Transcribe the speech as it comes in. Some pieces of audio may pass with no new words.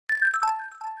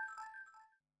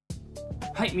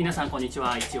はい、皆さんこんにち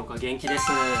は、市岡元気です。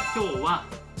今日は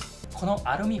この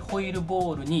アルミホイル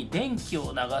ボールに電気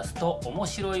を流すと面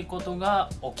白いことが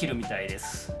起きるみたいで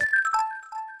す。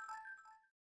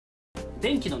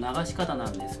電気の流し方な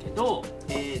んですけど、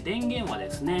電源はで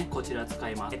すねこちら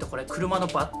使います。これ車の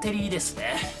バッテリーです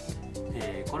ね。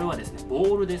これはですねボ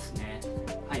ールですね。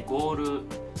はい、ボール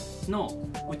の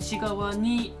内側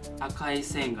に赤い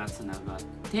線がつながっ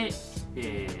て、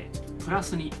プラ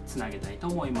スにつなげたいと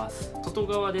思います。外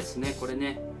側ですね、これ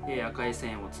ね、赤い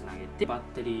線をつなげてバッ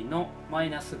テリーのマ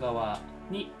イナス側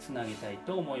につなげたい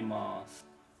と思います。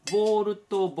ボール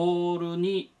とボール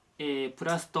に、プ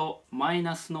ラスとマイ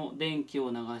ナスの電気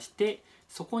を流して、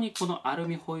そこにこのアル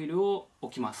ミホイルを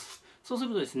置きます。そうす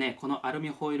るとですね、このアルミ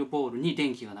ホイルボールに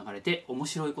電気が流れて面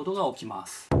白いことが起きま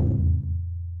す。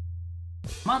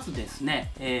まずです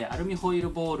ね、アルミホイル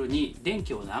ボールに電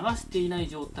気を流していない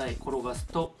状態転がす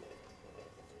と、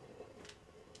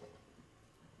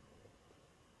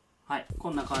はい、こ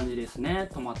んな感じですね。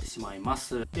止まってしまいま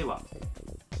す。では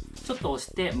ちょっと押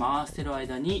して回してる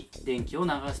間に電気を流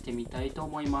してみたいと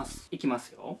思います。いきます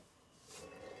よ。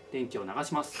電気を流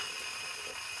します。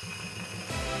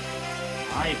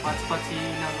はい、パチパチ言い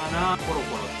ながらコロ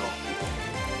コロ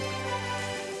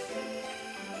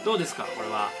と。どうですかこれ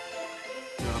は。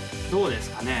どうです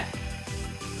かね。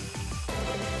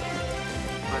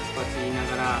パチパチ言いな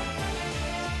がら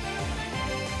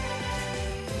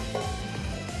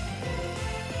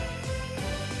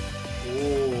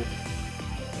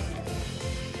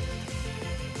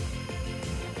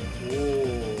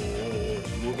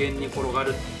無限に転が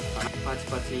る。パチ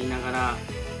パチ言いながら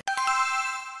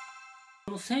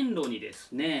この線路にで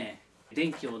すね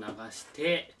電気を流し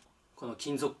てこの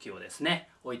金属器をですね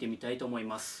置いてみたいと思い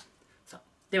ます。さあ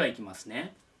ではいきます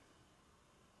ね。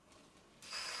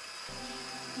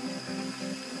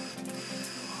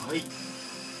はい、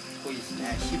これいいです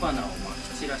ね。火花をま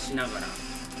き散らしながら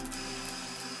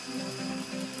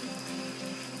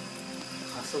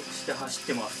加速して走っ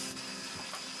てます。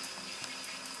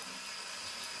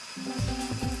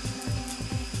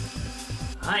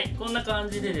はい、こんな感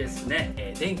じでです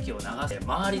ね、電気を流して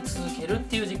回り続けるっ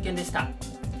ていう実験でした。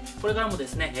これからもで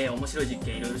すね、面白い実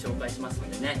験いろいろ紹介しますの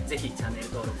でね、是非チャンネル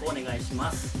登録をお願いし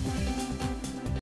ます。